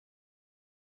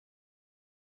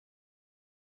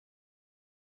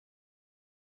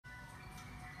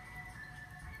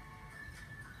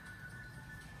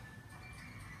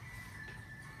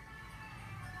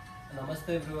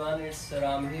Namaste everyone, it's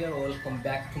Ram here. Welcome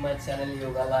back to my channel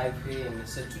Yogalivein.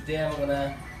 So today I'm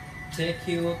gonna take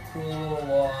you through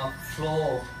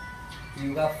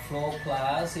yoga flow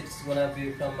class. It's gonna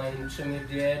be from my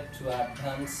intermediate to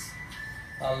advanced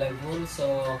level.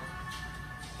 So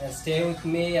stay with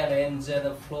me and enjoy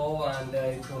the flow. And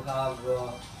if you have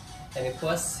any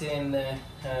question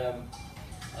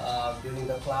during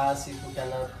the class, if you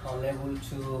cannot unable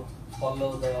to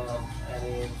follow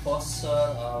any posture,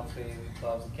 or if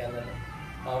you cannot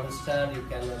understand, you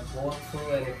cannot go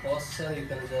through any posture, you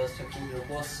can just put your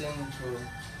question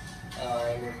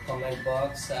in the comment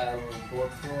box. I will go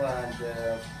through and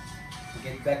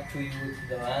get back to you with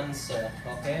the answer.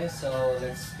 Okay, so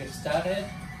let's get started.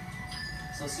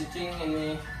 So sitting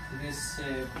in this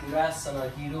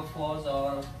Virasana, hero pose,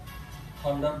 or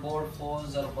thunderbolt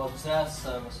pose, or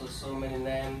Vajrasana, so many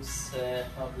names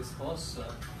of this pose.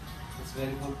 It's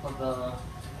very good for the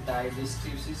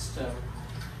digestive system.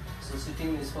 So sitting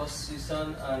in this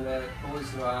position and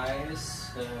close your eyes,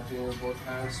 bring both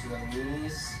hands to your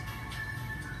knees,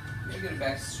 make your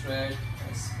back straight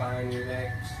and spine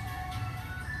erect.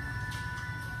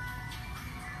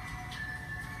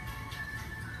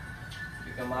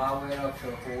 Become aware of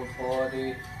your whole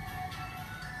body.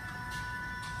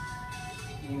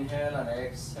 Inhale and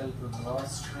exhale through the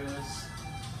nostrils,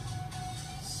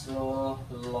 slow,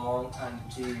 long and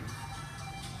deep.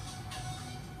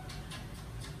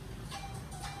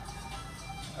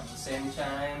 At the same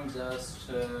time, just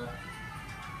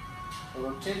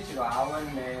rotate your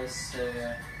awareness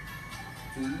to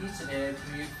each and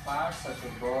every part of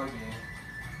your body.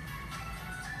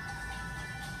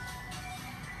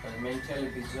 And mentally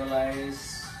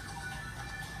visualize,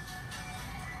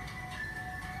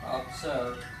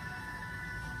 observe,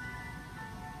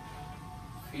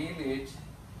 feel it,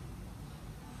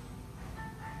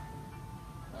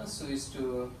 and switch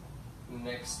to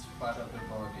next part of the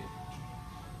body.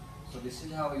 So this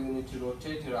is how you need to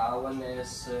rotate your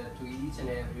awareness to each and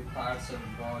every parts of the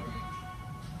body.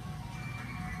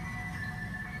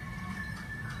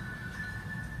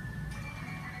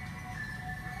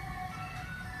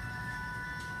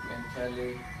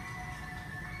 Mentally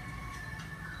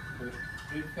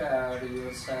prepare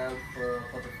yourself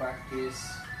for the practice.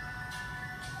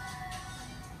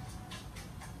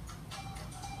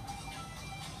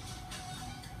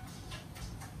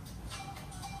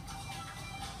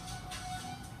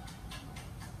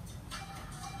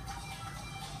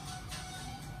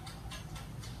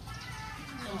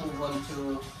 Move on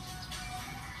to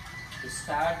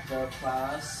start the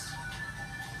class.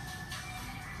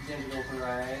 Gently open your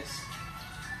eyes.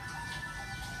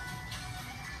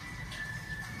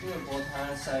 Bring both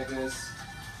hands sideways.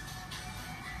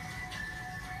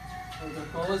 With the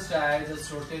closed eyes,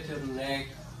 just rotate your neck,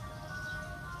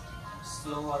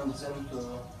 slow and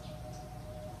gentle.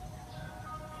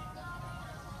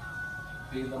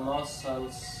 Feel the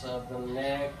muscles of the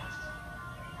neck,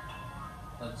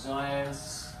 the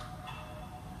joints,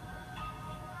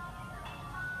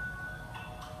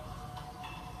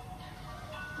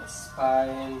 the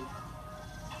spine,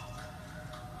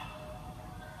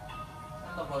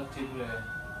 and the vertebrae.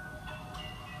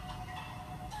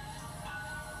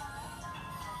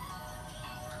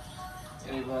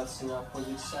 Reverse in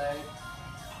opposite side.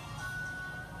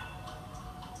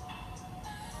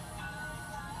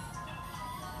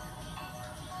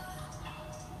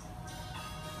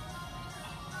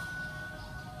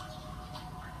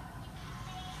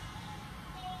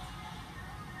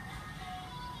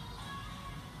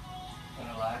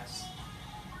 Relax.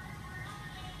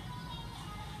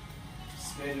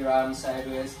 Spread your arms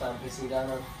sideways, thumb facing down,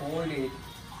 and fold it.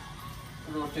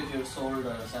 Rotate your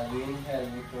shoulders. As you inhale,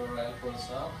 lift your elbows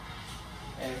up.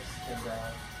 Exhale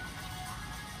down.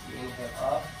 Inhale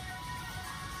up.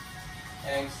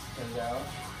 Exhale down.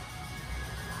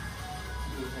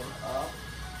 Inhale up.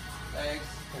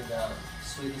 Exhale down.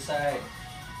 Switch side.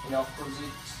 In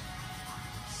opposite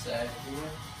side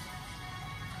here.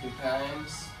 2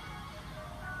 times.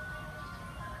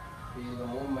 Feel the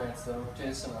movements, the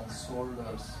rotation of the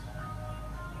shoulders.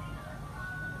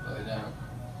 Go down.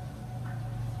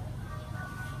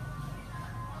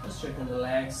 Straighten the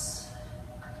legs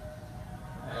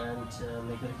and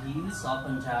make your heels up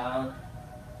and down.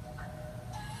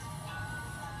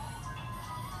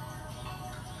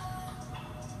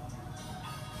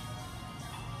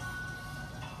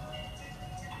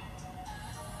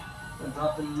 And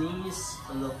drop the knees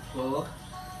on the floor.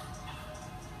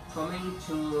 Coming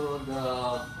to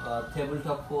the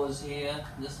tabletop pose here,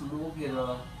 just move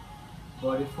your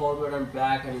body forward and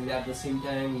back, and at the same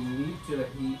time lift your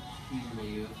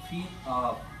feet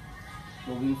up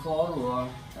Moving forward,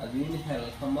 as you inhale,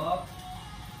 come up,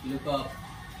 look up,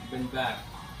 bend back,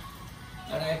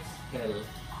 and exhale,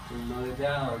 lower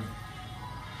down,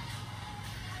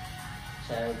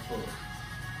 child pose.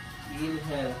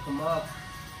 Inhale, come up,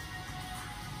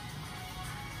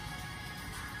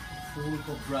 full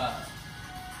cobra,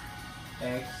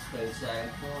 exhale, child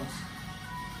pose.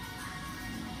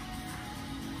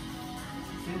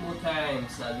 3 more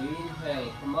times, as you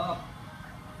inhale, come up,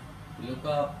 look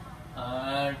up,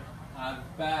 and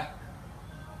arc back,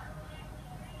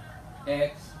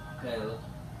 exhale,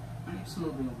 keeps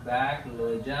moving back,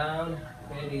 lower down,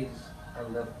 head is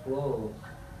on the floor.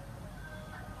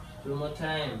 2 more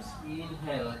times,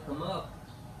 inhale, come up,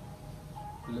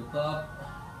 look up,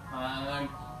 and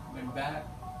bend back.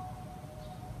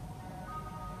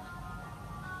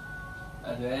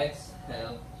 As you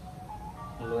exhale,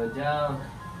 lower down,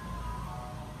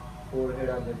 forehead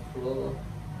on the floor.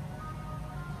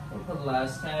 And for the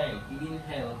last time,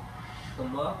 inhale,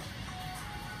 come up,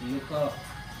 look up,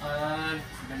 and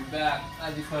bend back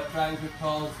as if you're trying to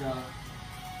toss the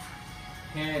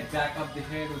head, back up the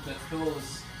head with the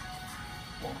toes.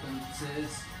 Open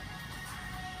this.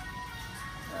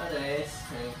 And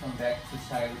exhale, come back to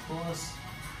child pose.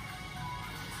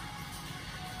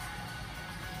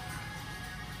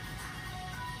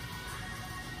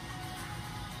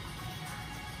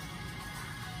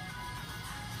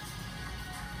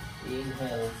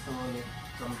 Inhale, slowly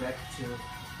come back to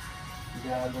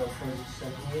the other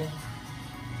position here.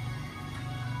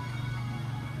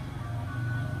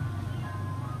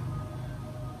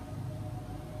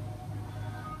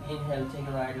 Inhale, take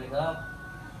the right leg up.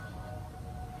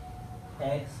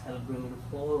 Exhale, bring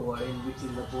it forward in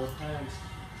between the both hands.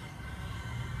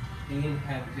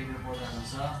 Inhale, take the both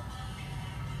hands up.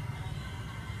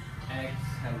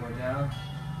 Exhale, go down.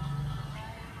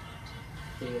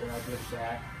 Take the right leg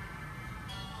back.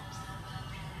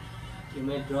 You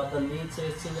may drop the knee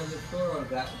stretching on the floor or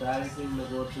directly may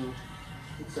go to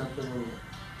something.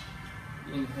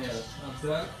 Inhale,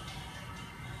 up,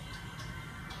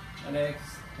 and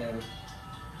exhale,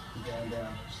 down,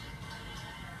 down.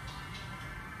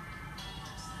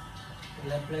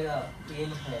 Left leg up,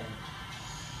 inhale,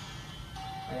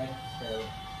 exhale,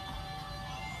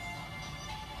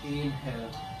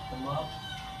 inhale, come up,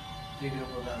 take your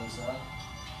both arms up,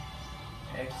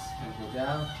 exhale, go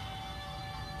down.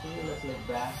 Take your left leg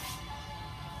back,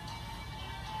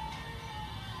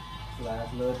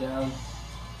 flat, lower down,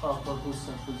 upper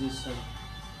cushion position.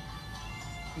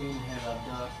 Inhale, up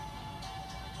dog,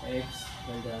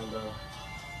 exhale, down dog.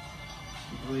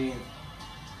 Breathe.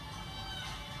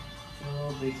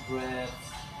 2 big breaths.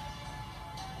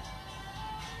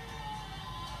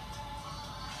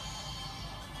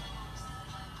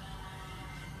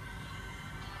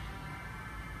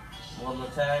 One more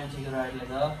time, take your right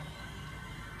leg up.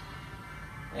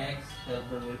 Exhale,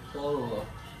 bring it forward.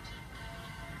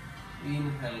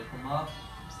 Inhale, come up.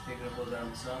 Take your both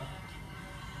arms up.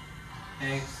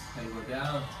 Exhale, go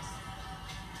down.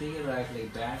 Take your right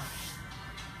leg back.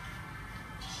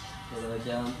 Lower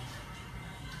down.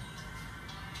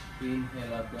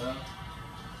 Inhale, up dog.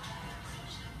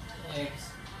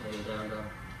 Exhale, down dog.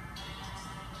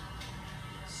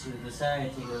 To the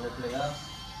side, take your left leg up.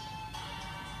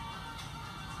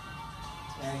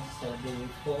 Exhale, bring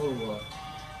it forward.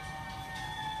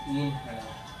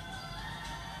 Inhale,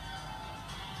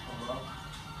 come up.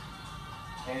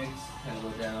 Exhale, go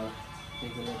down.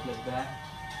 Take the left leg back.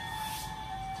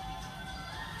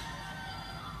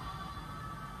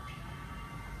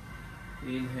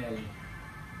 Inhale,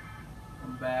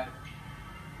 come back,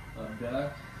 up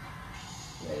dog.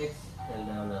 Exhale,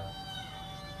 down dog.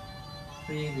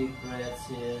 3 deep breaths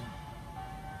here.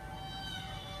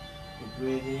 Keep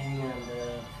breathing and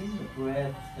feel the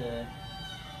breath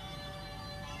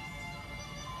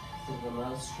through the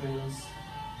nostrils.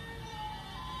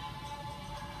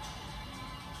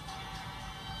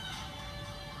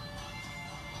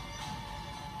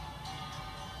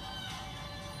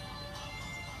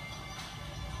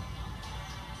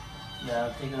 Now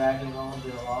take right leg on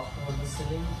the off toward the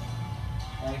ceiling.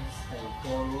 Exhale,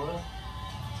 forward.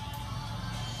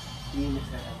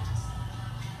 Inhale.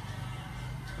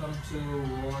 Come to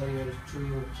warrior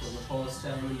 2 for the first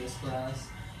time in this class.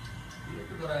 You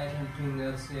put the right hand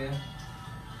fingers here.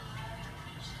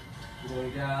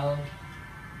 Going down.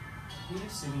 Keep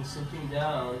sinking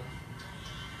down.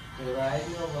 The right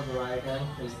knee over the right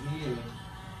ankle heel.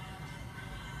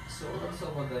 Shoulders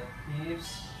over the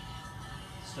hips.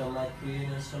 Stomach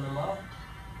in and stomach up.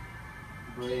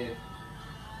 Breathe.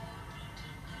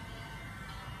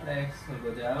 Exhale,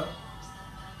 go down.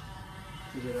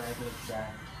 To the right leg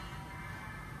back.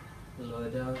 lower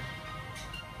down,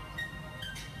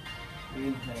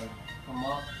 inhale, come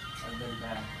up and then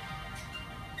back,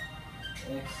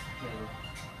 exhale,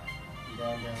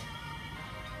 down, down,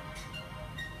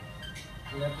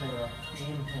 left leg up,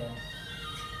 inhale,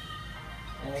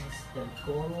 exhale,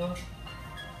 forward,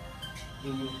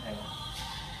 inhale,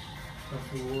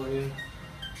 warrior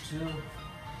 2,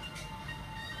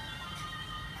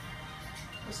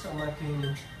 stomach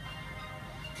in,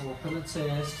 open the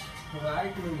chest,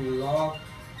 right knee locked,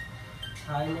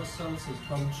 thigh muscles is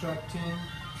contracting,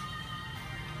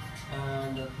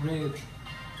 and breathe,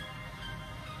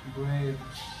 breathe.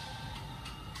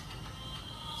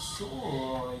 So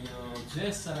your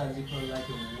chest energy for like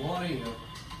a warrior.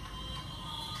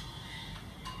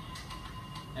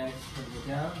 Exhale, go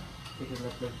down, take a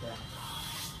left leg back.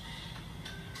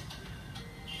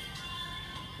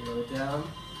 Lower down,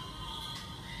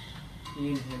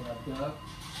 inhale up dog,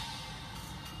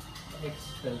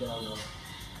 exhale down low.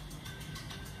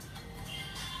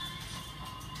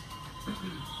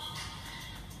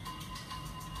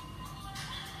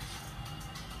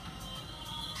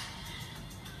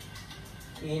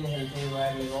 Inhale, take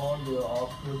right leg on, do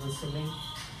up to the ceiling.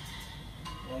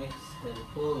 Exhale,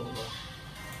 forward.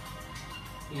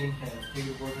 Inhale,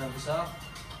 take both arms up.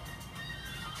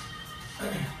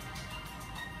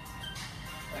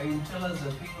 Interlace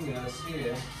the fingers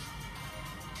here.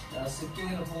 Now sitting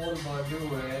in whole body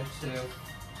weight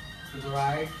to the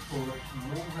right foot,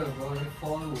 move your body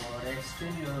forward,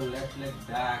 extend your left leg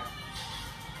back.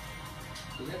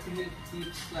 Left heel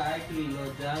keep slightly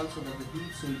low down so that the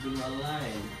hips will be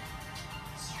aligned.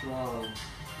 Strong.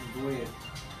 Breathe.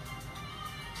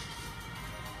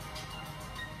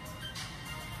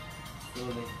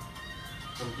 Slowly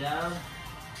come down.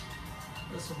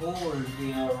 Just hold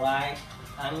your right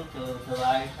ankle, the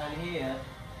right hand here,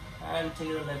 and take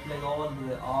your left leg all the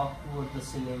way up toward the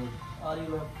ceiling. Or you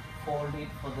may fold it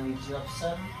for the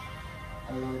Egyptian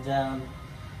and lower down.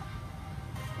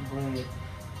 Breathe.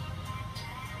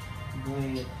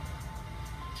 Breathe.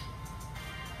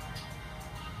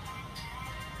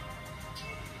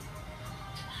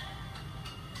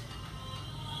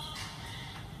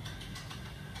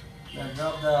 Now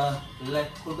drop the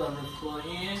left foot on the floor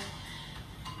here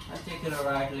and take your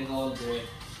right leg all the way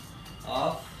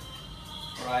off,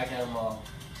 right arm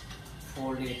off.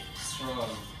 Fold it strong.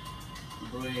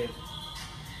 Breathe.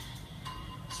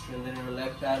 Strengthen your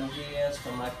left arm here,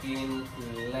 stomach in,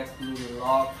 left knee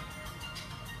lock.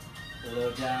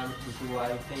 Lower down into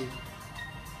one thing.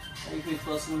 And if you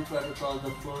possible, try to cross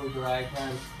the floor with the right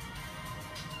hand.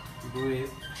 Breathe.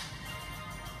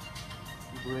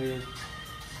 Breathe.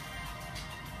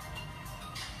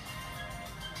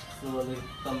 Slowly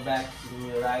come back, bring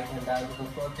your right hand down to the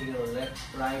floor, take your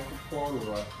right foot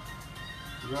forward.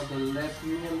 Drop the left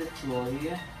knee on the floor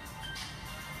here.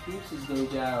 Hips is going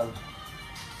down.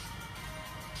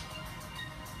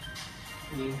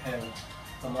 Inhale,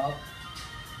 come up,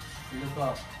 look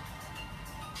up.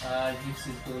 And hips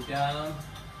is going down,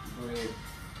 breathe.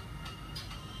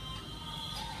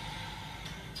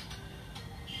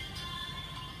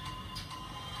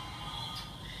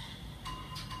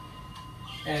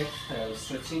 Exhale,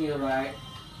 stretching your right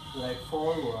leg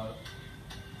forward.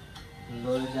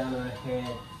 Lower down your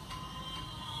head.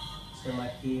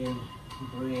 Stomach in.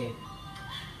 Breathe.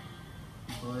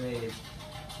 Breathe.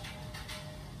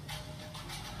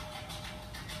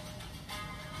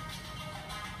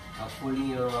 Now pulling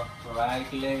your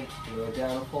right leg, lower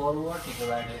down forward. Take the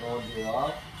right leg all the way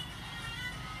up.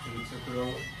 Reach the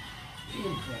throat.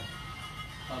 Inhale.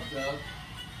 Up dog.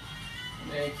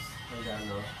 Next, and down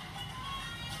low.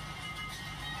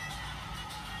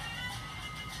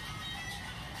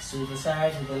 To the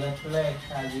side with the left leg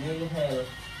as you inhale,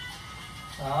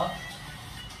 up,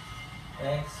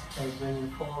 exhale, bring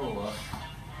forward,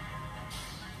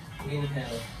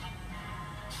 inhale,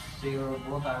 take your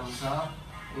both arms up,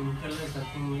 interlace the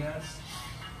fingers,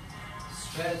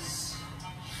 stretch,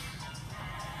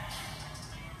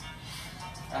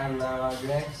 and now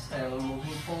exhale,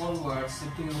 moving forward,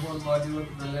 shifting your whole body to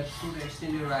the left foot,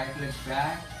 extend your right leg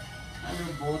back. And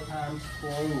with both arms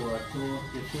forward, so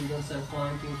the fingers are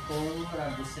pointing forward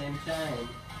at the same time.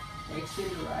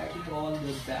 Extend your right leg all the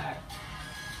way back.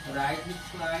 Right hip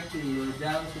slightly lower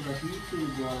down so the hips will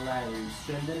go aligned.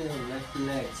 Strengthen your left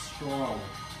leg strong.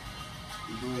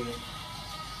 Breathe.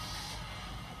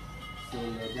 So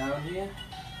lay down here.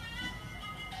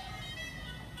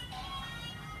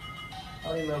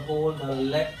 Or you may hold the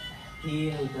left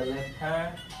heel with the left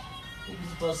hand. If it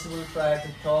is possible, try to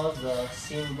toss the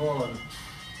shin bone.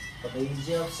 For the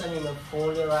easy option, you may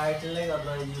fold your right leg,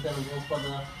 otherwise you can go for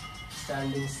the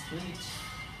standing split.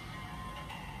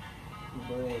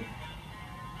 Breathe.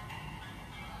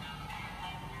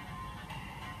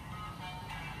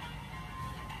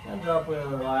 And drop your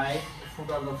right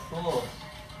foot on the floor.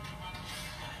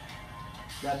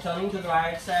 Now turning to the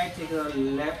right side, take your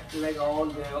left leg all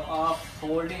the way up,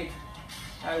 fold it,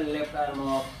 and left arm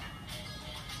up.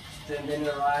 Strengthen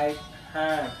your right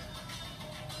hand.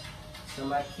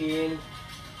 Stomach in.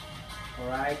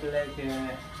 Right leg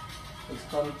is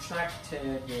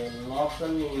contracted. Lock the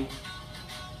knee.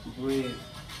 Breathe.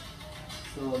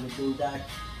 Slowly bring back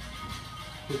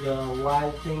to the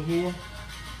wild thing here.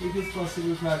 If it's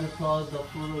possible, try to cross the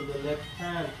foot with the left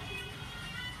hand.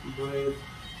 Breathe.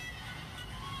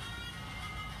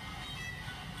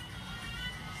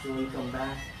 Slowly come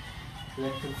back.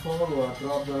 Left to forward.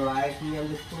 Drop the right knee on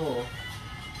the floor.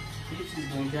 Hips is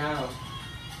going down.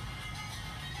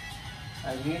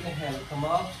 And inhale, come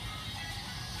up.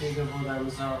 Take your both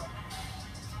arms up.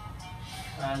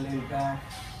 And lean back.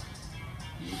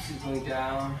 Hips is going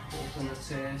down. Open the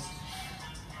chest.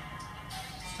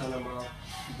 Sternum up.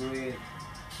 Breathe.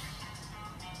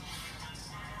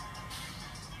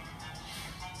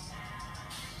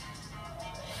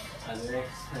 And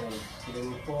exhale.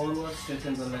 Lean forward,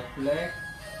 straighten the left leg.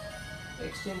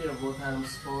 Extend your both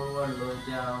arms forward, lower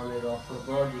down your upper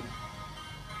body.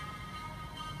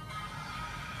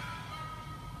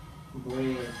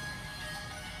 Breathe.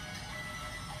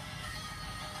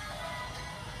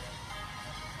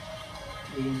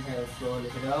 Inhale, slowly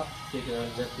lift it up. Take your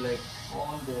left leg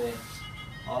all the way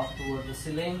up toward the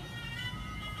ceiling.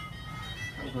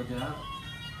 And go down.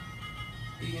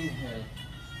 Inhale,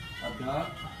 up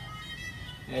down.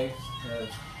 Exhale,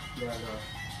 down up.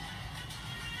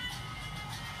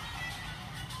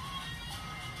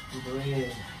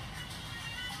 Breathe.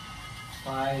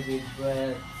 5 deep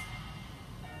breaths.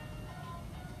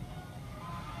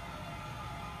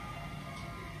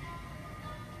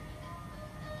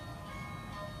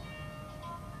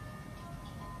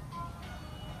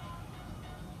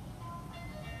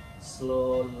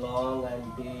 Slow, long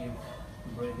and deep.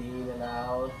 Breathe in and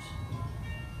out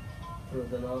through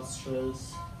the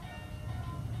nostrils.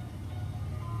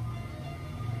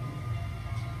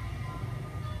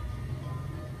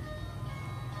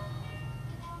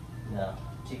 Now,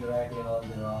 take your right leg all the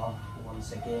way off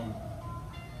once again.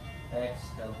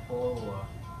 Exhale forward.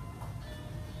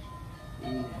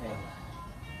 Inhale.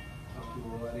 Up to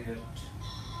warrior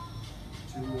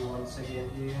 2 once again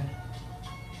here.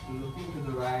 Looking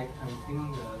to the right hand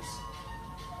fingers.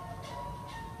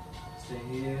 Stay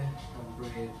here and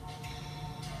breathe.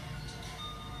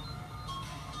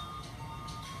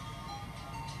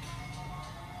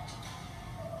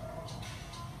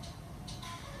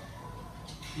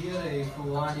 Here, if you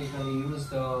want, you can use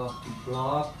the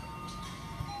block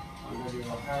under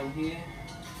your hand here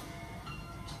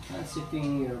and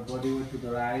sitting your body weight to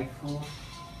the right foot.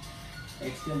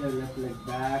 Extend the left leg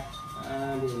back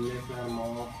and your left arm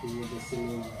off toward the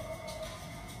ceiling.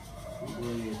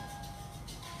 Breathe.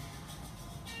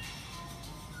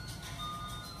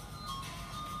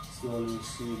 Slowly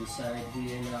to the side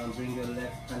here. Now bring your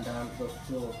left hand down to the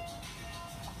floor.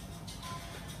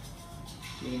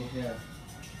 Inhale.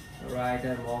 Right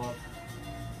arm off.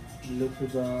 Look to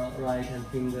the right hand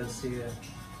fingers here.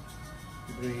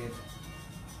 Breathe.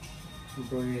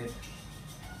 Breathe.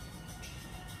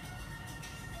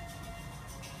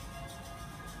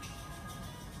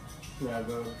 Now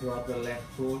go drop the left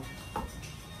foot.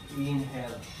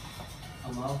 Inhale.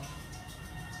 Come up.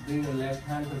 Bring the left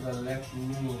hand to the left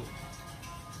knee.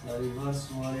 The reverse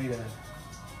warrior.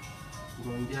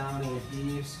 Going down your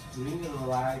hips. Bring your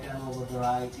right arm over the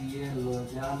right ear. Lower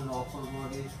down the upper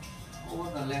body. Over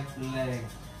the left leg.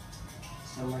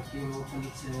 Stomach in, open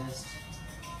chest.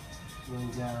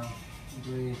 Going down.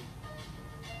 Breathe.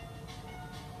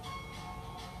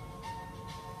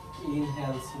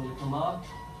 Inhale, slowly come up.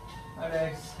 And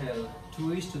exhale.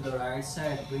 Twist to the right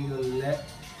side. Bring your left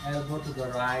elbow to the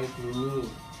right knee.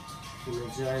 You will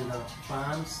join the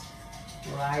palms.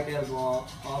 Right elbow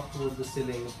up toward the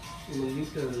ceiling. You will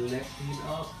lift your left heel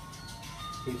up.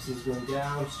 Hips is going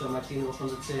down. Stomach in, open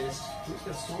the chest. Keep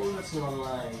your shoulders in one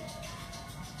line.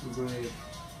 Breathe.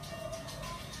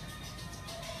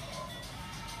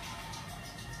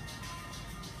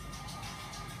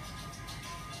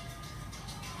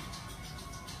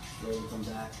 Slowly come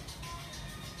back.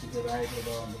 Keep the right leg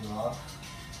on the off.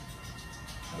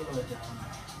 Lower down.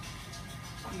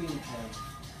 Inhale.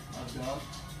 Up down.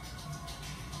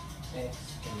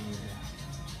 Exhale.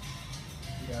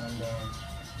 Down, down.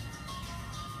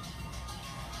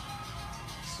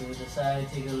 So the side,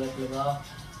 take your left leg off.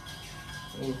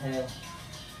 Inhale.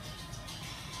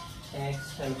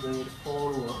 Exhale, bring it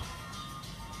forward.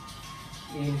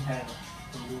 Inhale.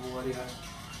 Do warrior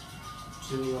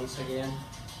 2 once again.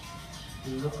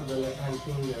 Look at the left hand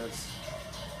fingers.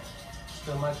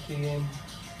 Stomach in.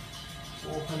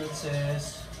 Open the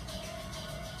chest.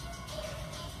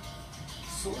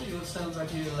 Show yourself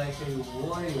that you're like a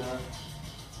warrior.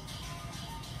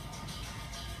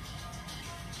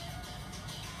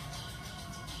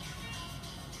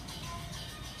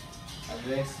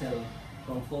 And exhale.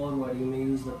 Come forward. You may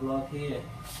use the block here.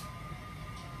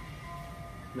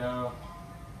 Now,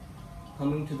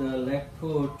 coming to the left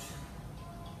foot.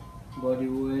 Body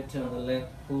weight on the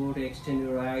left foot. Extend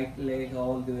your right leg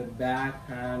all the way back,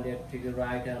 and take your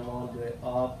right arm all the way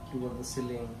up toward the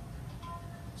ceiling.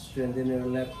 Strengthen your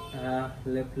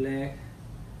left leg.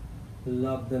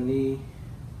 Lock the knee.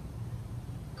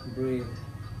 Breathe.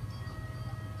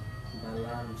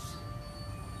 Balance.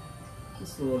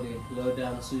 Slowly lower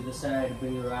down to the side.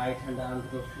 Bring your right hand down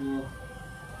to the floor.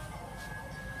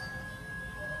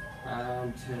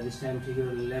 And this time take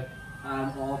your left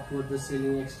arm off toward the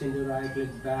ceiling. Extend your right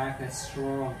leg back as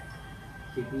strong.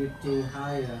 Keep lifting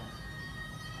higher.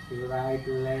 Your right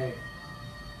leg.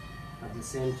 At the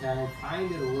same time, find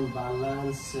your own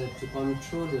balance to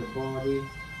control your body,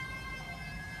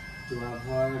 to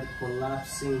avoid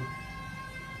collapsing.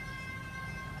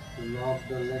 Lock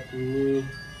the left knee.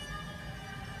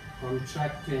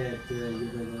 Contracted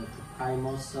with the thigh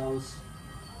muscles.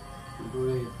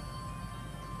 Breathe.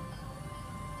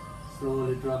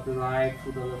 Slowly drop your right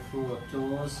foot on the floor,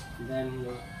 toes, then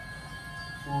your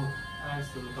foot, and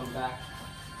slowly come back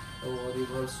over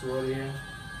reverse warrior.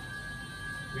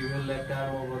 Bring your left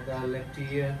arm over the left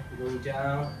ear, going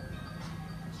down,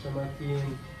 stomach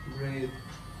in, breathe.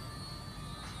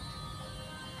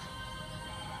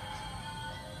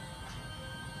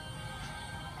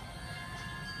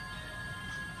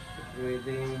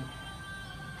 Breathing.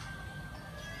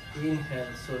 Inhale,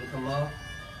 slowly come up.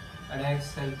 And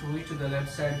exhale, twist to the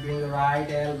left side, bring the right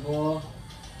elbow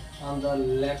on the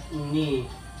left knee.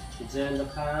 Join the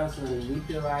palms and lift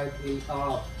your right heel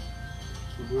up.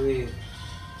 Breathe.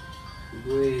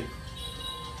 Breathe.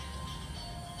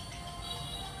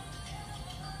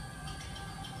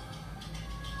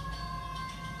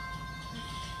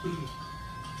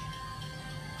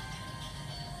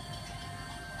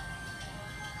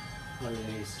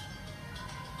 Release.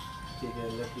 Take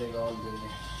your left leg all the way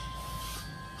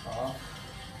up.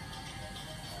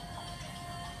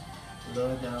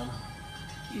 Lower down.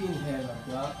 Inhale up,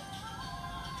 up.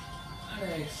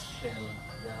 And exhale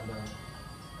down.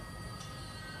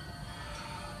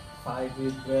 5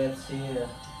 deep breaths here.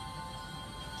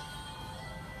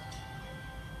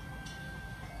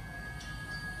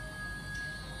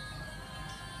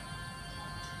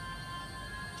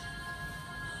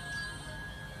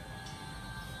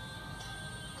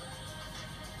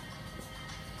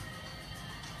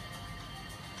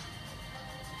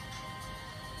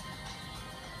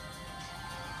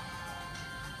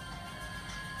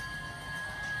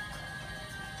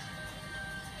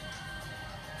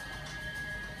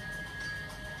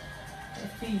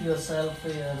 Feel yourself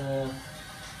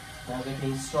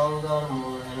getting stronger,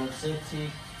 more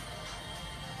energetic,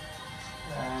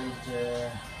 and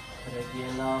ready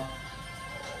enough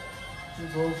to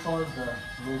go further.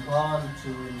 Move on to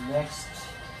next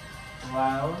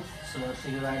round. So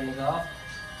take your right leg up.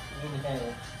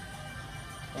 Inhale.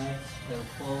 Exhale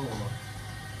forward.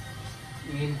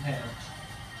 Inhale.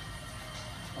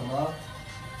 Come up.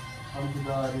 Come to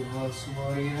the reverse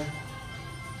warrior.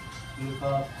 Look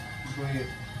up.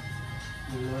 Breathe.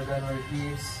 Lower down our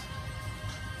hips,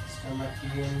 stomach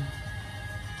in,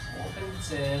 open the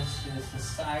chest, just the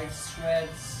side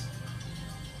stretch.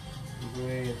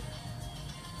 Breathe.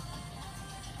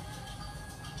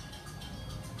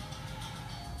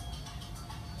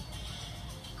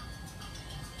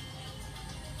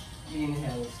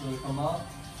 Inhale, slowly come up.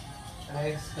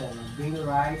 Exhale. Bring the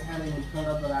right hand in front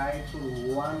of the right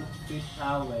foot, 1 foot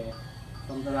away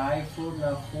from the right foot.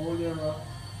 Now fold your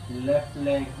left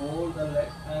leg, hold the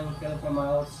left ankle from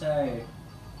outside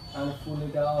and pull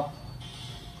it up.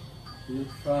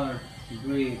 Look front,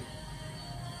 breathe,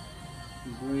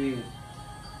 breathe.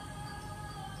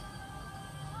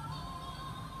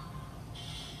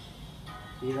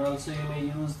 Here also you may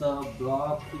use the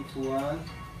block if you want.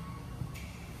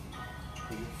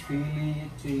 If you feel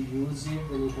it to use it,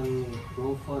 then you can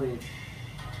go for it.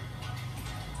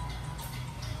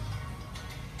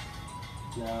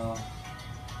 Now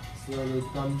slowly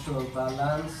control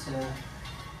balance.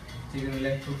 Take your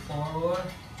left foot forward.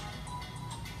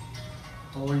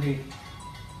 Hold it.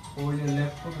 Hold your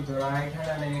left foot with the right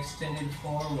hand and extend it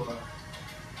forward.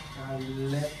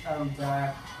 And left arm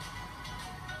back.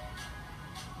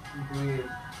 Breathe.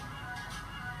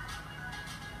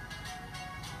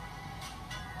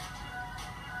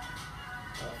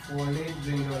 Fold it,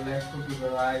 bring your left foot to the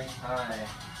right thigh,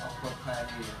 upper thigh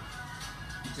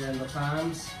here. Turn the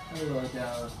palms and lower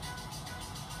down.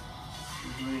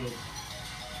 Breathe.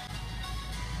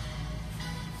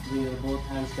 Bring your both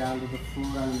hands down to the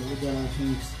floor and lower down your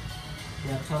hips.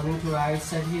 Now turning to right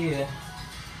side here.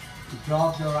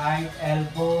 Drop the right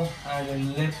elbow and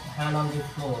your left hand on the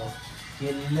floor.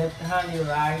 Your left hand, your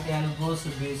right elbow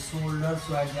should be shoulders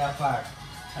slightly apart.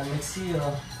 And make sure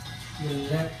your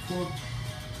left foot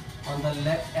on the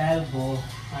left elbow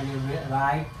and your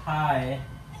right thigh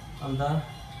on the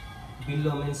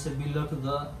below, means below to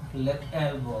the left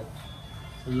elbow.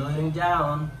 Lowering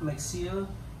down, make sure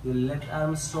your left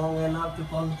arm strong enough to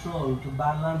control, to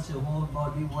balance your whole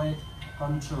body weight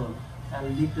control.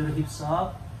 And lift your hips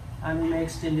up. And you may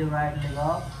extend your right leg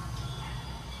up.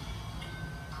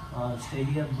 Stay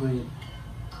here, breathe.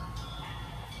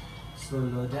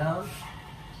 Slow down.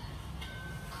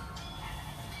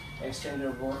 Extend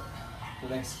your both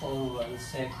legs forward and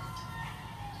set.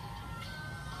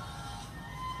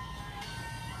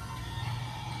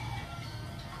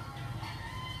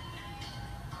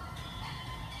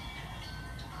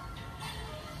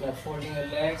 Now folding your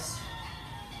legs,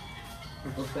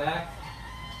 go back.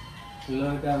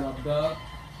 Lower down, up dog.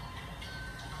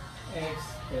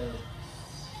 Exhale.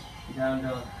 Down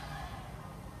dog.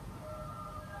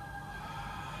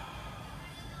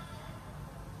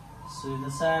 So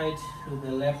the side to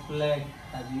the left leg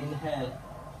as you inhale.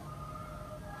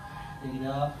 Take it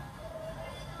up.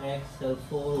 Exhale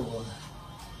forward.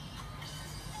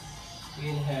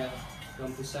 Inhale.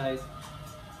 Come to side.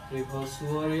 Reverse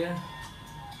warrior.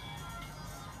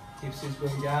 Hips is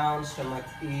going down. Stomach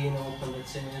in. Open the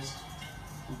chest.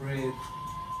 Breathe.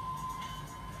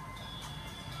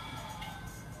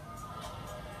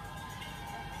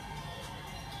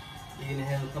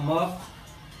 Inhale, come up.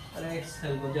 And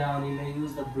exhale, go down. You may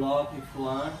use the block if you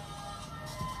want.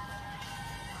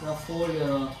 Now fold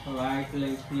your right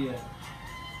leg here.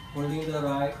 Holding the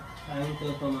right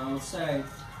ankle from outside.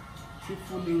 Keep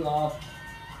pulling up.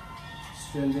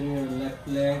 Strengthen your left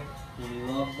leg.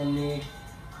 Lock the knee.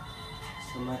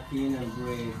 Stomach in and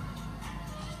breathe.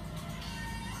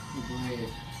 Breathe.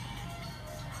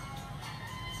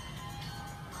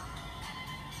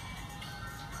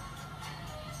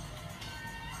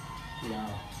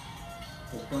 Now,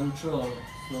 for control,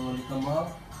 slowly come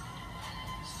up,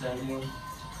 standing,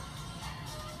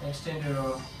 extend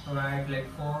your right leg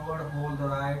forward, hold the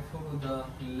right foot with the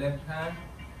left hand,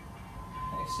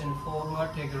 extend forward,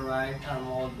 take your right arm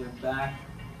all the way back,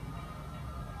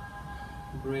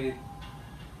 breathe.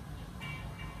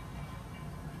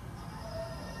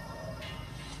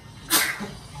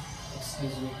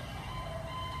 Excuse me.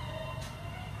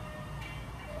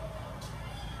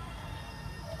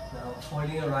 Now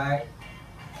folding your right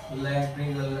leg,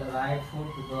 bring the right foot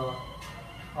to the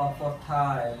upper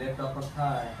thigh, left upper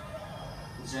thigh.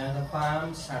 Join the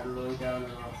palms and lower down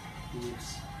your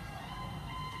hips.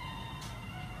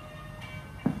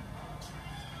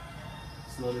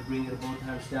 Slowly bring your both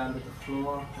hands down to the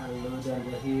floor and lower down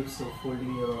the hips, so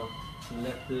folding your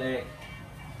left leg.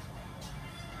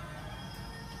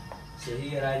 So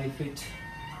here I repeat.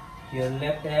 Your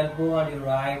left elbow and your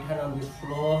right hand on the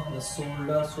floor, the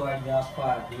shoulders wide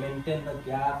apart. Maintain the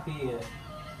gap here.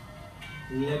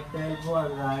 Left elbow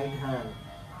and right hand.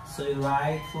 So your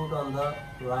right foot on the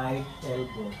right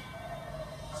elbow.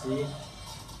 See?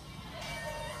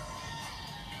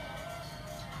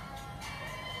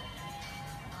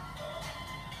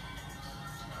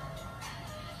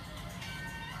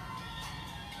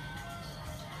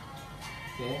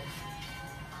 Okay.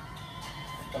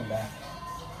 Come back.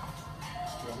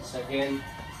 Once again,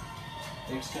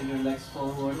 extend your legs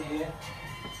forward here.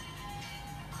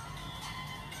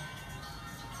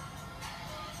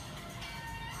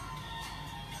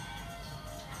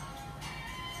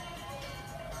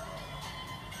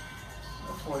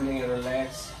 Folding your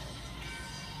legs.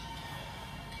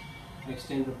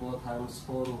 Extend both arms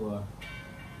forward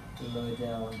to lower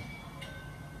down.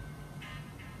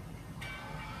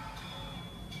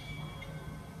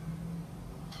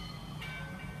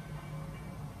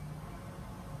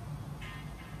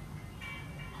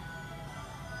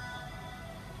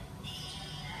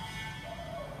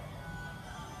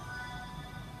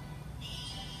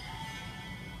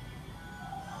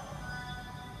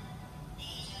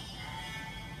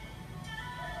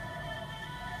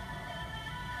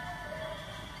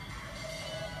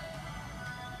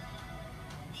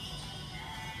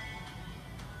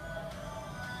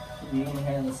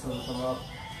 Inhale, the soul come up.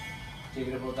 Take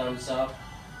your both arms up.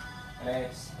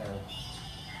 Exhale.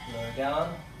 Lower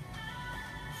down.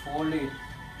 Fold it.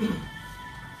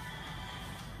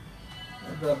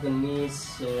 Drop the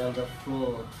knees on the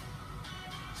floor.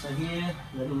 So here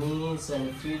the knees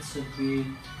and feet should be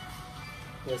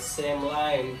the same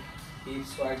line,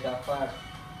 hips wide apart.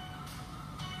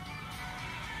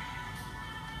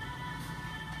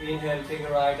 Inhale, take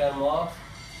your right arm off.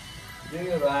 Bring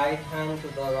your right hand to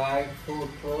the right foot,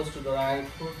 close to the right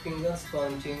foot, fingers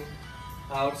pointing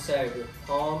outside, the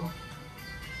thumb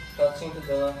touching to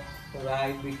the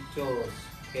right big toes.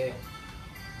 Okay.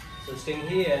 So staying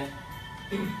here,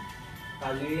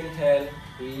 as you inhale,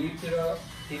 lift your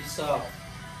hips up.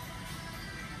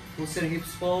 Push your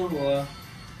hips forward,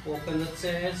 open the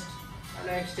chest and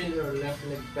extend your left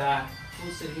leg back.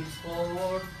 Push your hips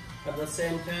forward, at the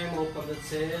same time open the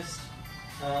chest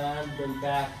and then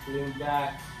back, lean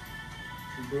back.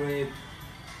 Breathe,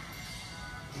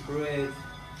 breathe,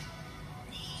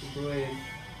 breathe.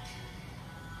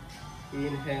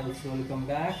 Inhale, slowly come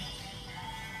back.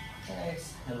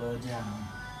 Exhale down.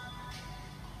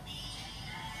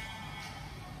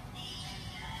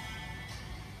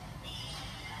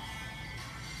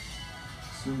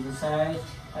 To the side,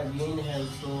 again inhale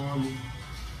slowly,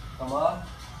 come up.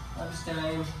 This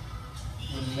time,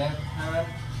 with left hand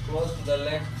close to the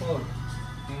left foot,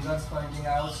 fingers pointing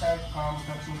outside, palm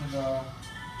touching to the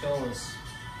toes.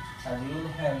 As you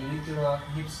inhale, lift your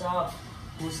hips up,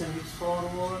 push your hips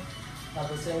forward. At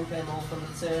the same time, open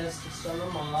the chest,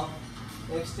 sternum up,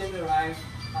 extend the right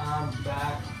arm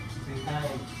back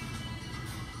behind.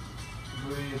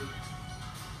 Breathe,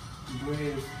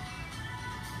 breathe.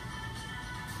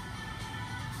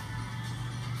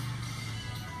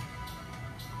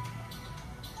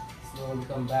 Slowly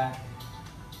come back,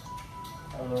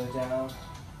 lower down,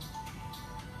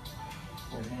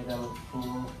 your head on the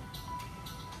floor,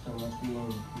 stomach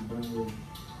in, breathe.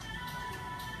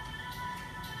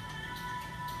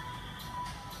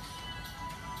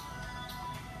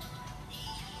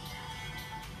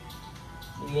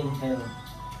 Inhale,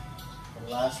 and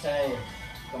last time,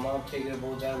 come out, take your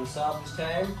both arms up this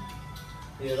time,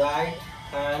 your right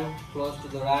hand close to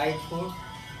the right foot,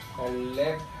 and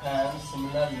left hand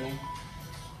similarly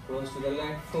close to the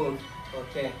left foot.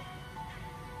 Okay.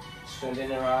 Straighten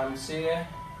your arms here.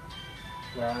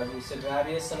 Now this is a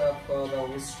variation of the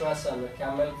Ustrasana, the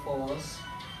camel pose.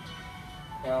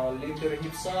 Now lift your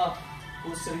hips up,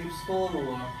 push your hips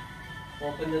forward,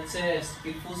 open the chest,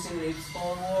 keep pushing the hips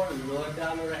forward, lower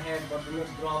down your head but do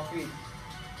not drop it.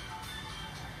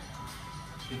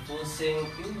 Keep pushing,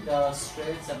 keep the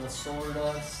stretch at the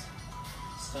shoulders,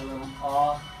 sternum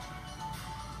up.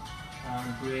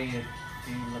 And breathe.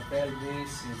 Feel the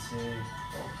pelvis is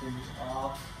open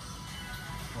up.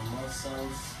 The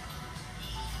muscles.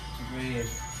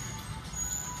 Breathe.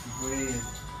 Breathe.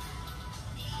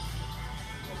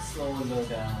 And slowly go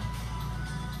down.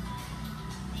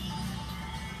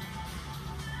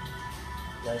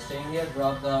 Now staying here,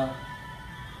 drop the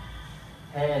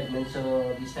head.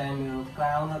 So this time you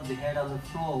crown up the head on the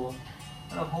floor.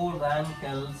 And hold the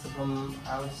ankles from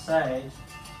outside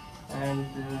and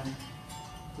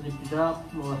lift it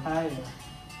up more higher.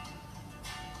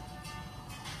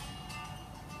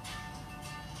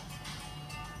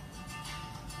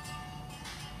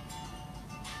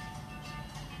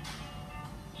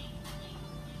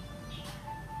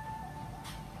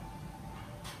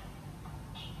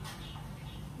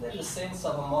 There's a sense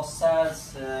of a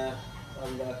massage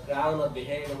on the crown of the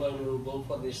head when you go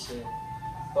for this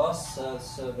posture,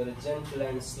 very gentle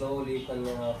and slowly you can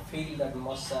feel that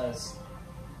massage.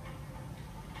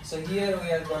 So here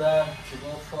we are gonna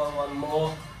go for one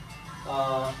more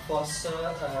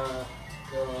posture,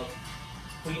 the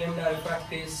preliminary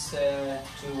practice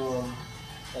to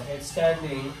the head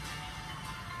standing.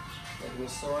 Let me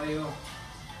show you.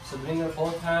 So bring your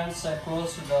both hands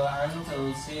close to the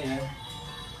ankles here.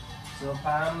 So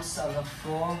palms on the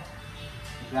floor,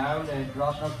 grounded.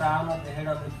 Drop the crown of the head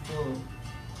on the floor.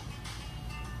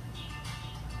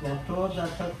 Now toes are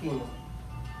tucking.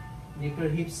 Lift your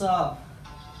hips up,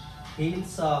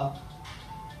 heels up.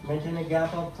 Maintain a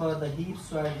gap up for the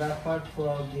hips right backward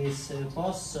for these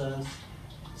postures.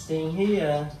 Staying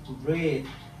here, breathe.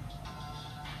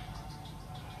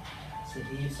 So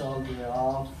hips all the way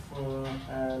off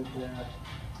and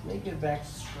make your back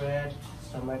straight,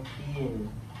 stomach in.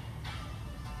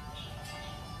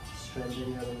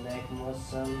 Strengthen your neck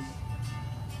muscles.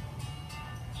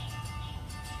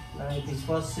 Now it is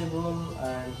possible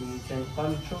and you can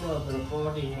control the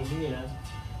body here.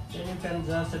 Then you can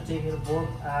just take your both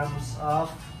arms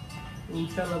off,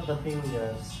 interlock the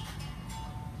fingers.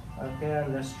 Okay,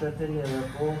 and straighten your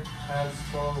both hands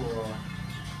forward.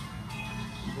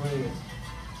 Breathe.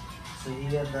 So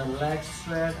here the leg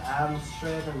straight, arm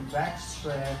straight, and back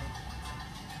straight.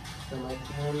 Stomach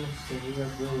in. So here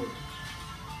breathe.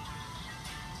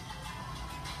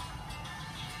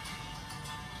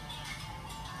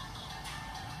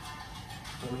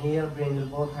 From here, bring the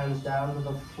both hands down to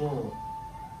the floor.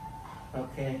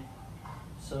 Okay,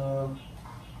 so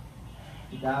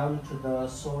down to the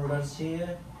shoulders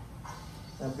here.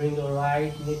 Now bring your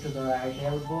right knee to the right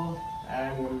elbow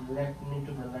and your left knee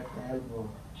to the left elbow.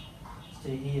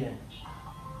 Stay here.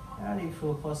 And if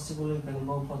possible, you can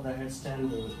go for the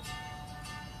headstanding.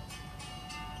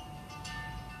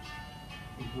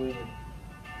 Breathe.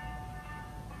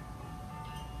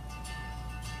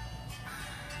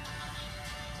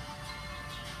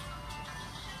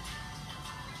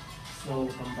 Slowly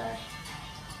come back.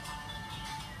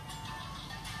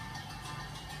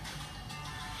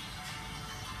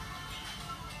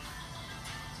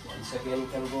 Once again, you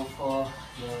can go for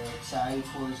the child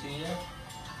pose here.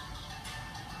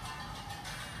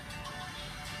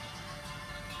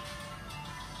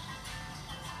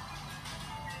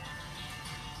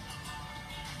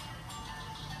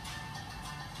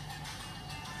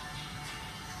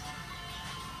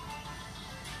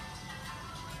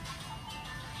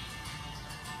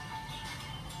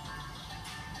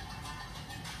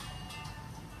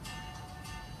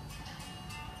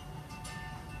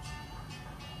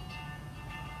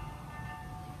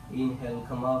 Inhale,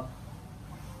 come up.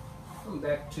 Come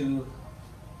back to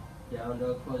down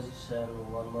dog position.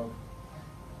 One more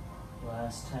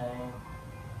last time.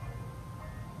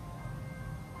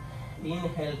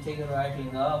 Inhale, take your right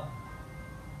leg up.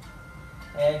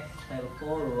 Exhale,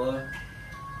 forward.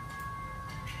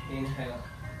 Inhale,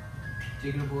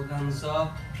 take your both hands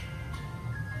up.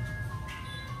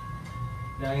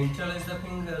 Now interlace the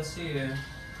fingers here.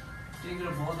 Take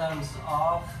your both hands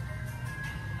off.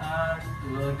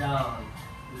 And lower down,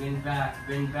 bend back,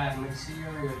 make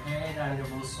sure your head and your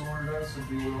both shoulders will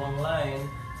be in one line,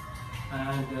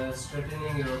 and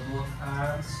straightening your both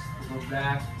hands, go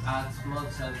back as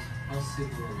much as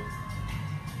possible.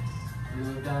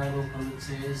 Lower down, open the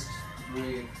chest,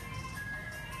 breathe,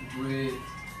 breathe.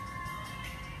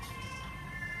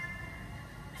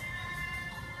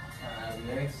 And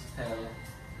exhale,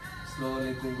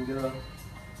 slowly bring your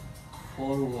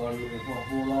forward with a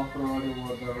whole upward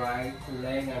over the right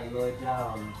leg and lower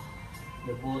down.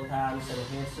 The both hands and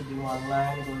head should be one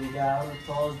line, going down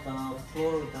towards the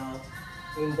floor with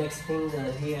the index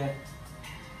finger here.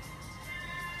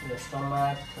 Your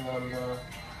stomach on the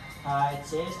high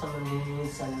chest, on the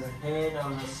knees, and your head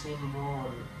on the shin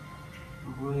bone.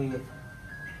 Breathe.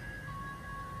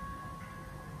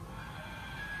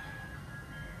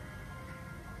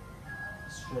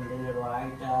 Strengthen your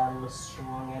right arm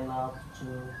strong enough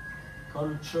to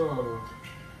control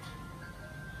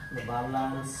the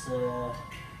balance.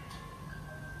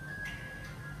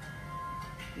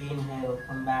 Inhale,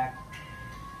 come back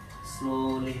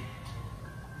slowly.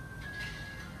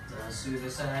 Now see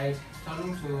the side,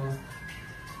 turning to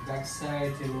back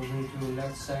side, moving to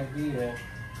left side here.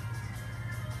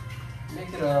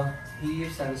 Make your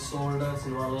hips and shoulders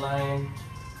in one line.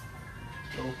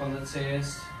 Open the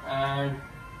chest and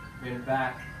bend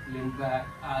back, lean back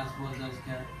as much as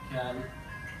can.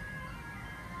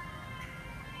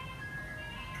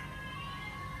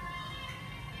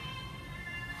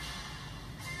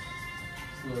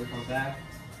 Slowly come back.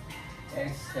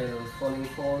 Exhale, falling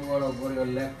forward over your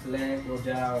left leg, go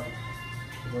down,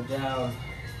 go down,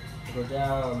 go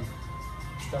down.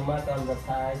 Stomach on the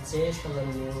thigh, chest on the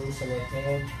knees, and the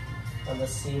head on the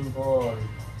shin bone.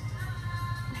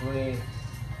 Breathe.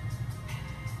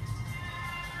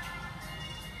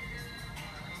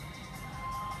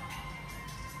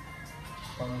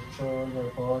 Control your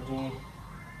body.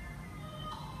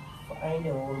 Find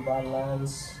your own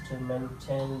balance to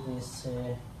maintain this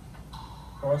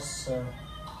posture.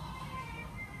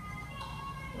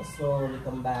 Slowly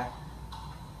come back.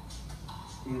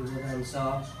 Still with hands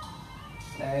up.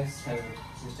 Exhale.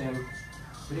 This time,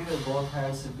 bring your both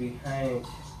hands behind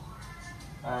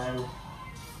and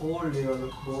fold your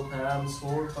both arms,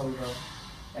 hold from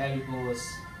the elbows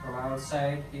from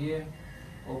outside here.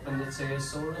 Open the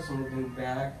chest, shoulders moving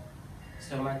back,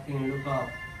 stomach in, look up.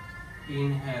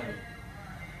 Inhale,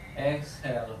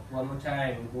 exhale. One more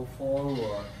time, go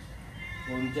forward,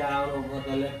 going down over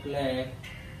the left leg.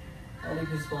 And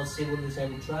if it's possible, this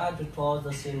time try to touch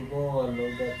the shin bone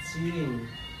or the chin.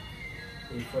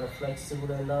 If you're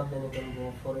flexible enough, then you can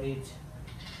go for it.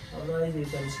 Otherwise, you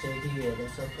can stay here,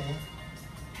 that's okay.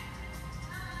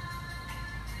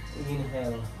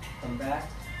 Inhale, come back.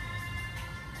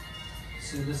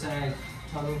 To the side,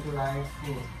 turning to right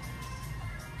foot.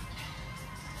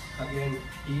 Again,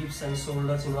 hips and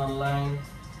shoulders in one line.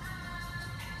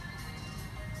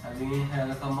 And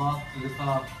inhale, come up, look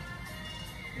up.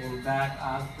 Then back,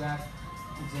 arc back,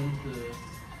 gently.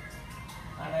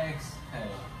 And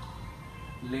exhale.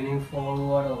 Leaning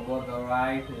forward over the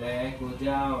right leg, go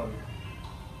down.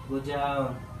 Go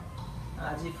down.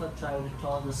 As if you're trying to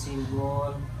turn the shin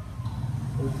bone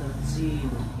with the chin.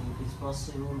 If it's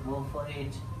possible, go for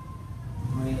it.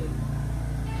 Breathe.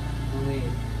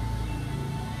 Breathe.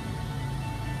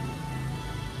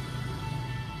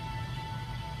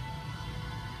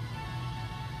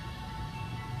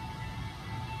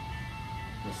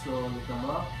 Slowly come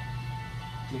up.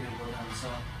 Take your both hands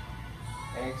up.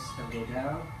 Exhale, go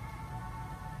down.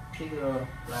 Take your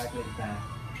right leg back.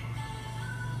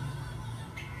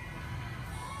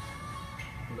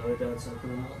 Lower down,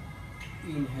 circle up.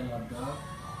 Inhale up, down.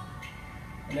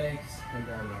 And exhale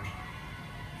down.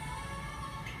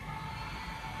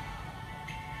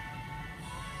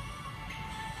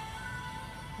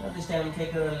 Now this time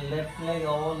take your left leg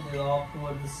all the way up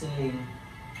toward the ceiling.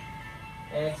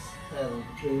 Exhale,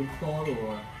 bring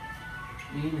forward.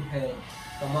 Inhale,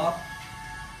 come up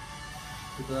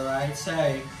to the right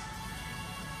side.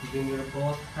 Bring your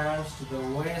both hands to the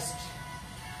waist.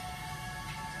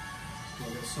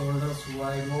 With the shoulders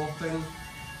wide open.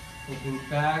 Looking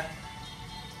back.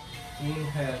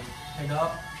 Inhale, head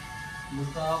up,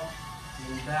 look up,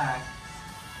 then back.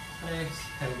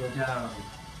 Exhale, go down.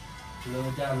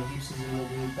 Lower down, hips is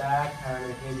moving back, and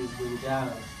the head is going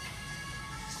down.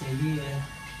 Stay here.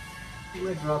 You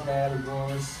may drop the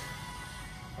elbows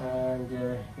and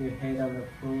your head on the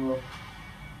floor.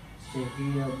 Stay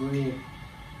here, breathe.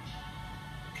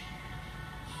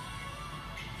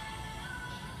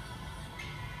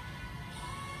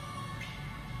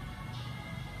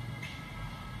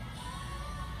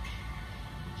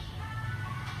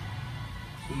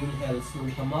 Inhale,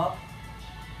 slowly come up.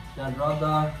 Now drop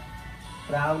the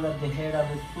crown of the head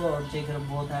on the floor. Take your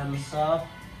both hands up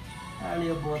and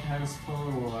your both hands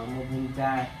forward, moving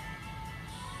back.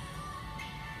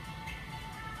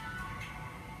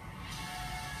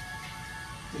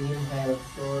 Inhale,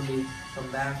 slowly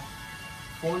come back.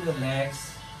 Fold your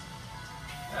legs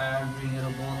and bring your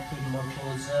both feet more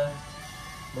closer,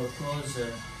 more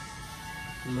closer.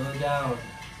 Lower down.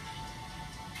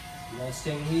 Now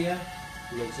stay here.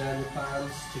 Let's join the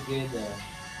palms together.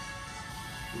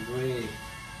 Breathe.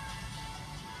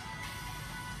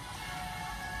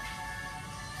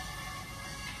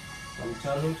 I'm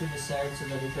turning to the side so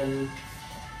that you can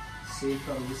see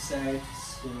from this side.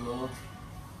 Still more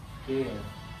here.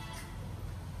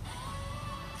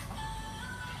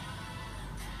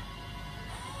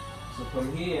 So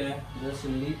from here, just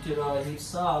lift your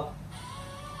hips up.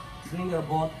 Bring your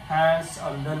both hands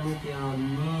underneath your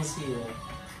knees here.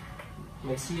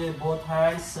 Make sure both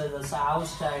hands just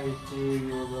outside to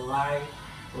your right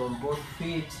from both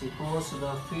feet. Close to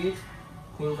the feet,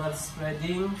 fingers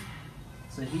spreading.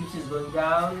 So hips is going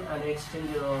down and extend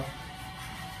your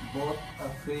both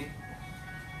feet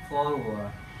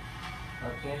forward.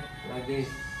 Okay, like this.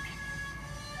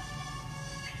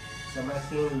 So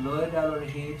making lower down your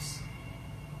hips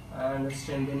and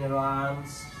strengthen your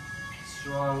arms.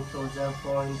 Strong, toes are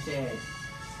pointed.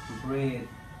 Breathe.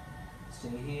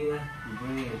 Stay here,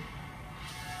 breathe.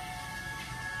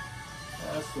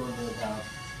 And shoulder down.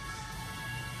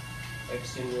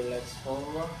 Extend your legs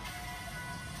forward.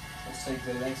 Let's take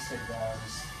the legs, take the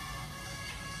arms.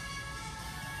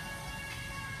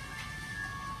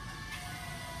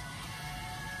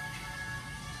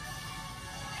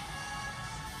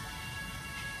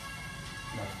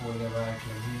 Now pull your right leg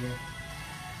here.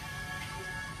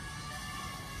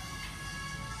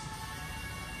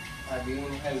 Again,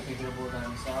 inhale, take your both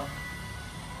hands up.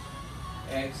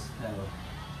 Exhale.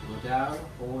 Go down,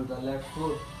 hold the left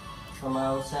foot from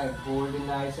outside, hold it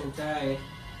nice and tight.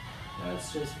 And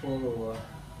stretch forward.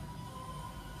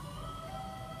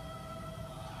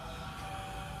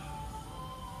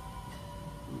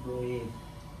 Breathe.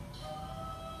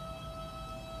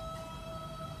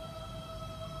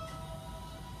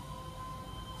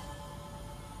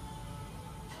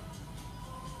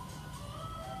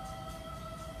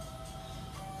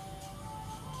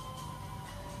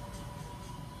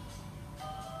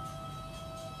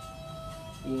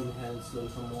 Inhale, slowly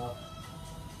come up.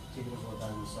 Take your both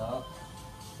hands up.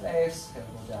 Exhale,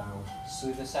 go down.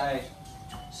 Swing the side.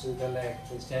 Swing the leg.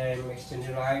 This time, extend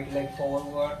your right leg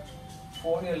forward.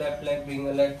 Fold your left leg. Bring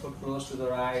the left foot close to the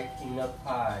right inner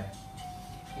thigh.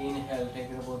 Inhale, take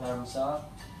your both arms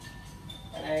up.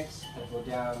 And exhale, go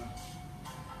down.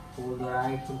 Pull the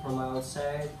right foot from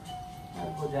outside.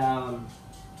 And go down.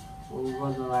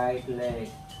 Over the right leg.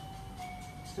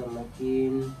 stomach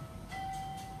in,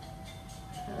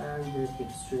 and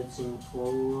keep stretching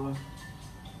forward.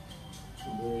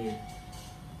 Breathe.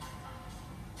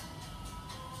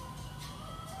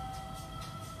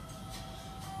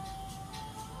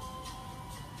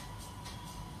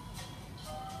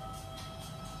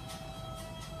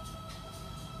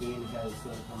 Inhale,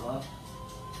 so come up.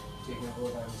 Take your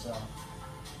both arms up.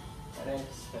 And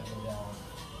exhale down.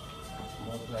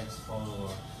 Both legs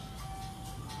forward.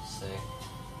 Say.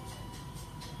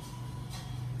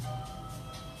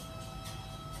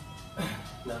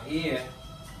 Now here,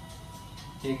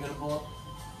 take your both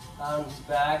arms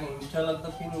back, interlock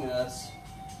the fingers,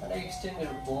 and extend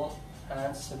your both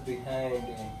hands behind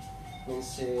you.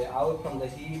 Means out from the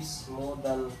hips, more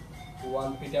than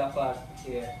 1 feet apart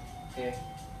here. Okay.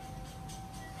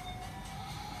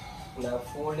 Now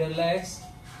fold your legs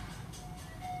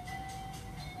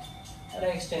and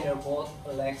extend your both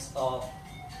legs up.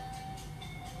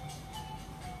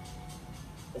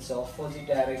 It's opposite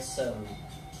direction.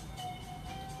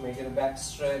 Make your back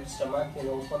straight, stomach and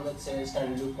open the chest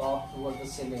and look up toward the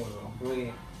ceiling.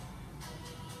 Breathe.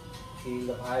 Feel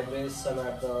the vibration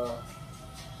at the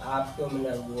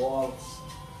abdominal walls.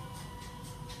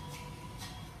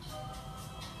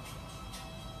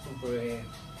 Breathe.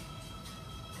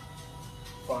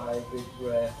 5 big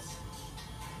breaths.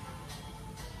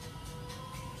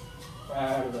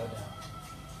 And go down.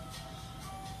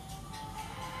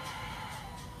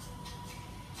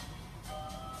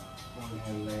 Hold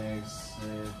your legs,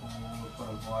 hold for a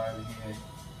while here.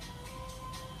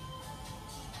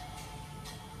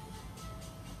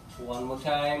 One more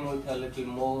time with a little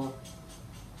more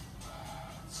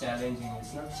challenging.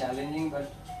 It's not challenging,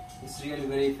 but it's really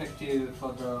very effective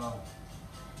for the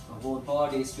whole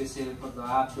body, especially for the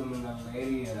abdominal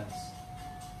areas.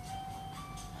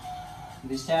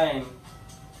 This time,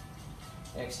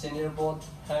 extend your both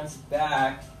hands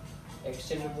back,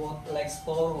 extend your both legs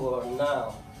forward.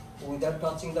 Now, without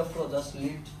touching the floor, just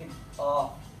lift it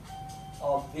off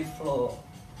the floor.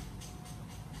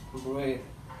 Breathe.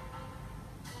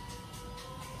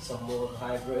 Some more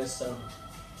vibration.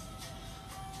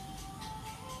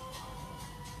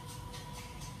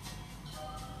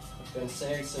 You can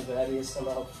say it's a variation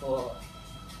of both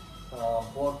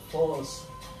poles.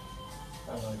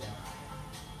 And go down.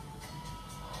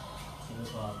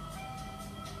 Look up.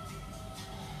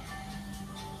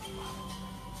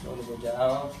 Slowly go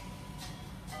down.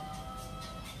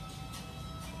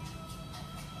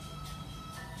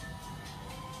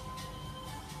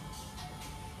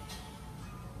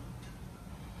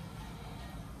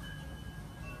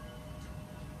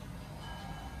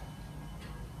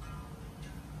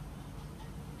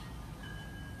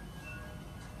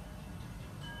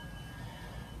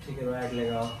 Take your right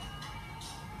leg out.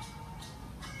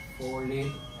 Fold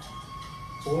it.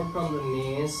 Hold from the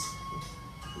knees.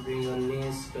 Bring your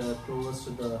knees close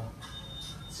to the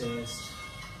chest.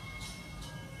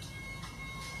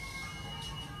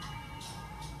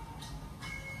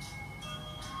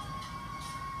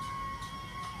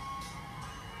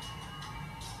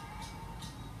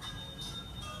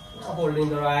 Now holding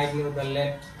the right knee with the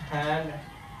left hand.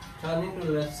 Turning to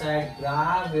the left side,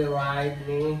 grab your right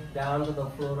knee down to the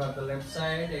floor of the left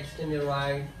side. Extend your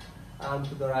right arm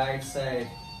to the right side.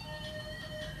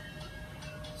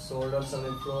 Shoulders on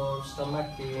the floor,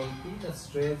 stomach in. Feel the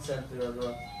stretch at your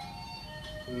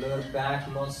lower back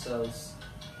muscles.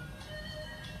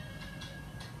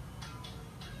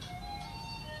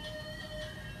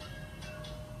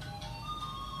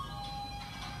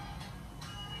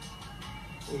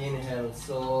 Inhale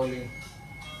slowly.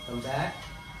 Come back.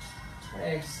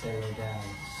 Exhale down.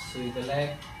 Sweep the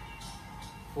leg.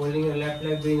 Folding your left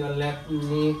leg, bring your left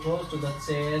knee close to the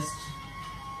chest.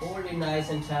 Hold it nice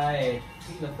and tight.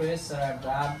 Feel the pressure at the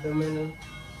abdominal.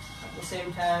 At the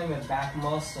same time, your back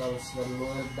muscles, the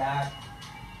lower back.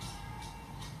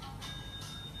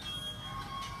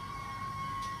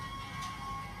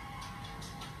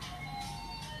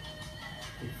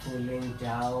 Keep pulling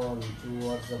down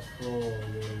towards the floor.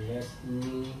 Your left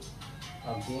knee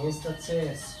against the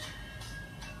chest.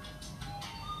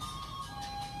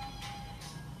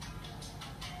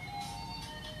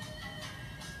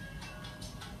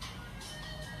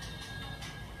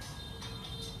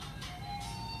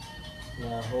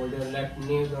 Now hold your left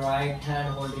knee with the right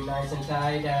hand, hold it nice and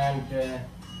tight, and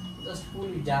just pull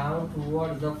it down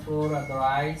towards the floor at the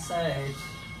right side,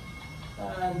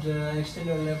 and extend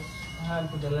your left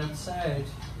hand to the left side.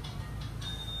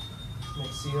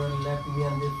 Make sure your left knee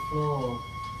on the floor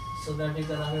so that you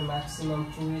can have a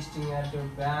maximum twisting at your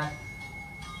back,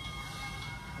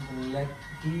 the left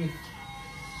hip.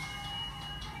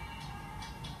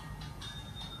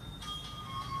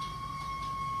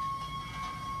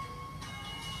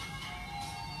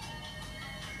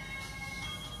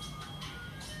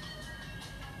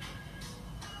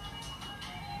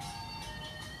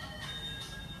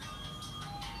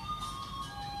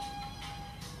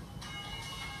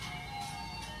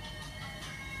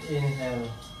 Inhale,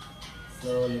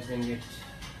 slowly bring it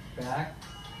back.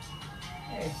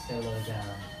 Exhale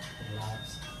down.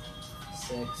 Relax.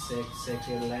 Shake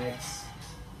your legs.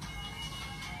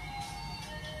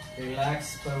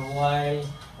 Relax for a while,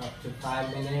 up to 5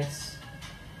 minutes.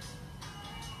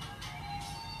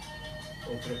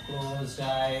 With your closed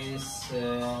eyes,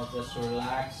 just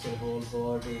relax your whole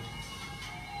body.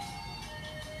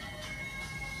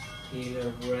 Feel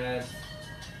your breath.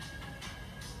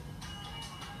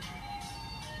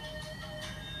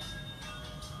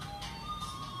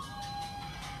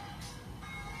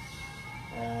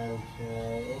 And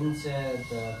enjoy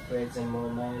the present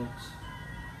moment.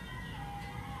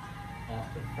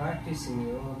 After practicing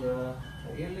yoga,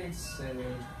 really it's a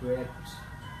great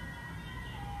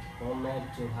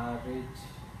moment to have it.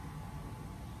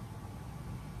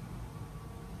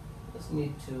 Just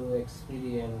need to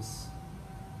experience.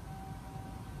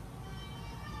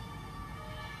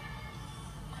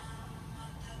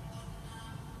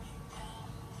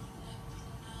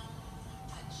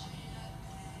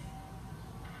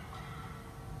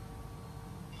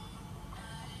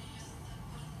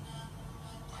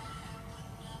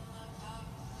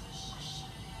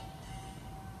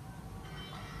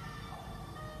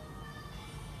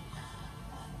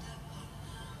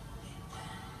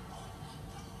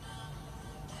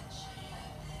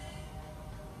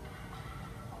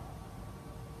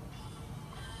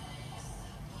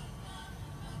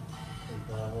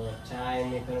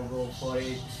 Time you can go for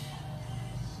it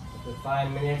up to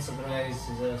 5 minutes, otherwise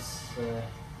just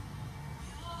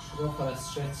go for a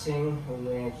stretching,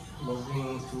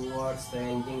 moving towards the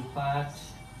ending part.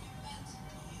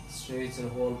 Stretch your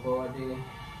whole body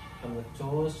from the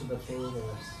toes to the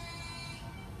fingers.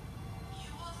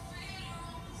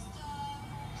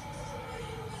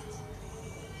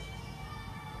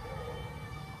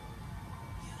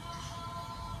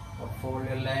 Fold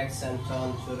your legs and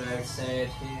turn to the right side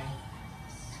here.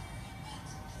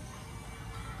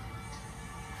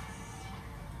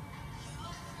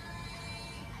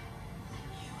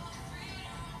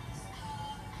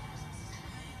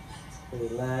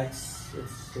 Relax.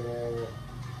 It's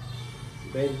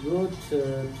very good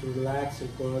to relax your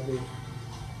body.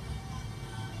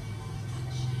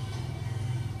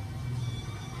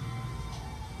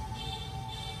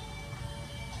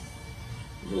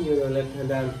 Bring your left hand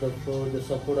down to the floor, the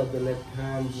support of the left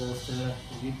hand, just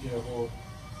give your whole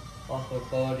upper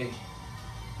body.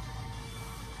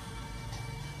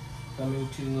 Coming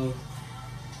to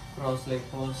cross-leg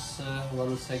pose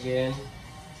once again.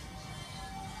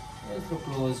 With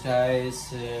closed eyes,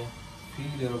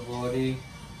 feel your body,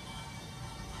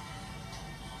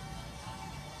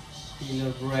 feel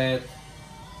your breath.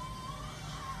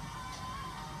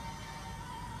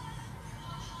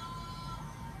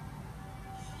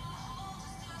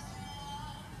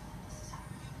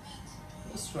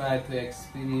 Just try to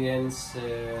experience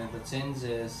the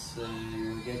changes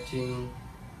you're getting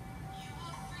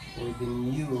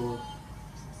within you.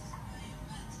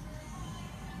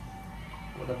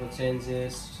 What are the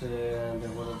changes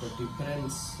and what are the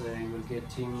difference you are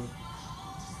getting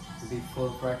before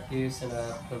practice and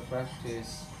after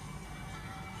practice?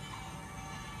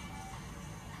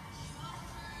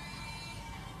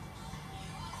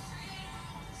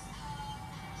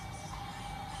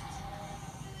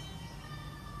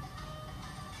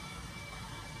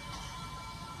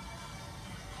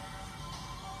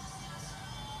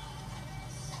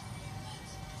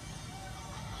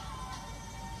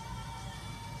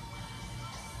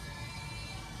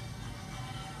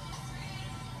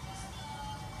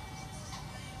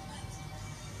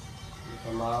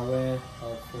 Become aware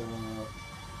of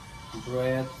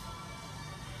breath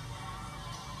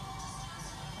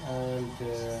and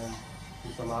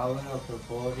become aware of your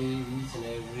body, each and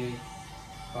every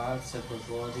parts of your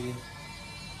body,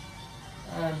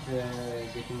 and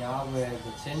getting aware of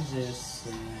the changes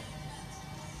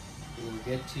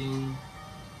you're getting.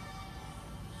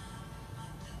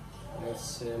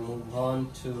 Let's move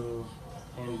on to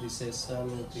end this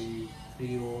session with the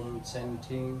 3 Om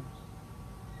chanting.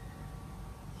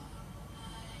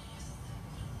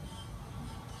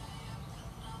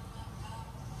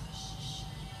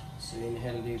 So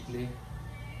inhale deeply.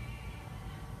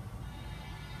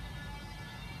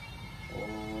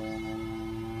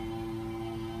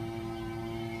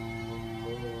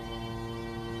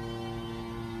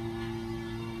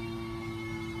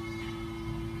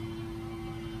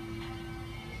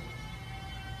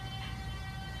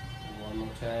 One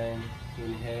more time.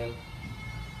 Inhale.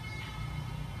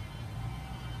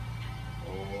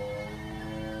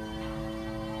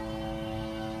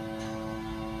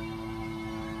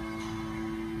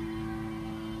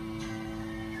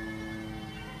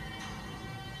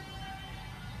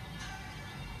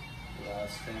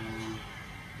 last time.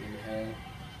 Inhale.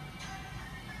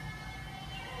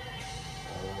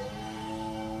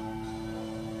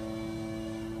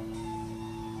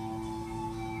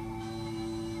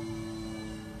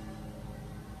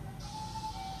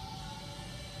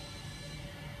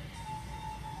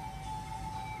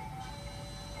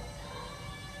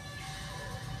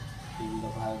 Feel the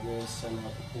vibration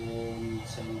of Om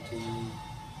chanting.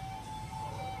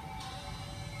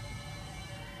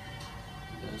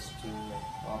 Just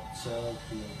observe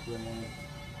your breath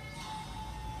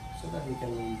so that you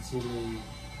can easily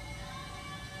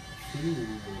feel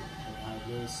the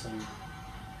vibration.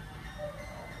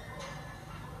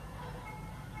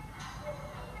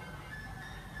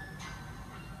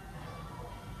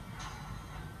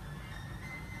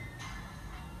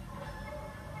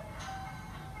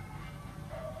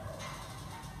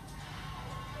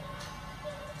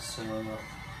 So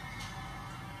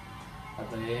at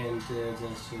the end,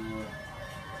 just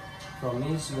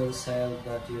promise yourself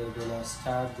that you're gonna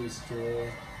start this day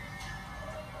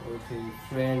with a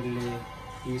friendly,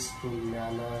 peaceful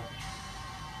manner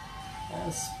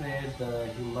and spread the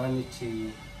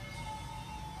humanity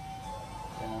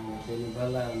and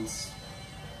benevolence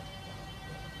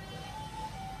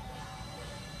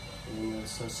in your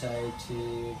society,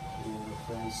 in your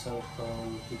friend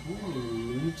circle, to whom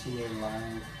you meet in your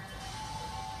life,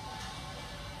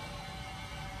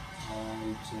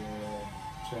 and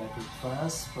try to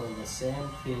transfer the same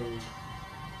thing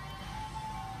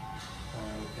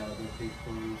to other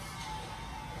people.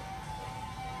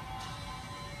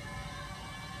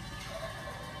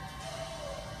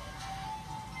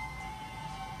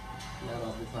 None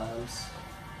of the palms.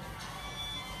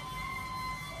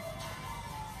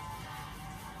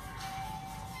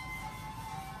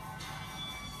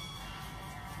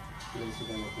 Place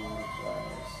it on the floor of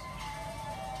eyes.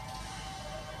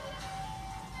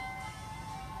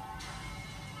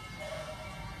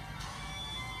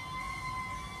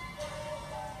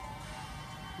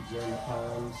 Join the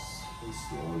palms and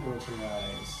slowly open your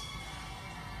eyes.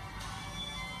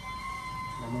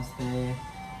 Namaste.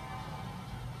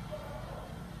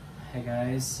 Hey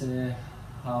guys,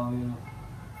 how you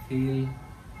feel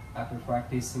after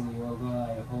practicing yoga?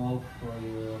 I hope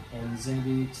you enjoyed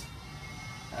it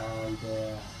and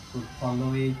could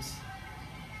follow it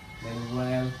very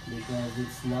well, because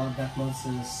it's not that much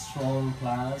a strong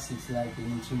class, it's like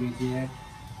intermediate.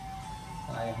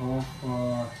 I hope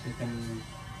you can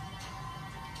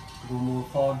go more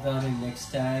further in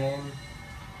next time,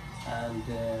 and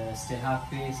stay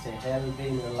happy, stay healthy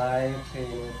in your life.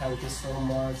 Thank you so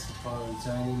much for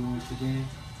joining me today.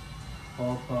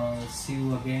 Hope see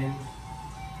you again.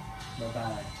 Bye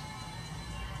bye.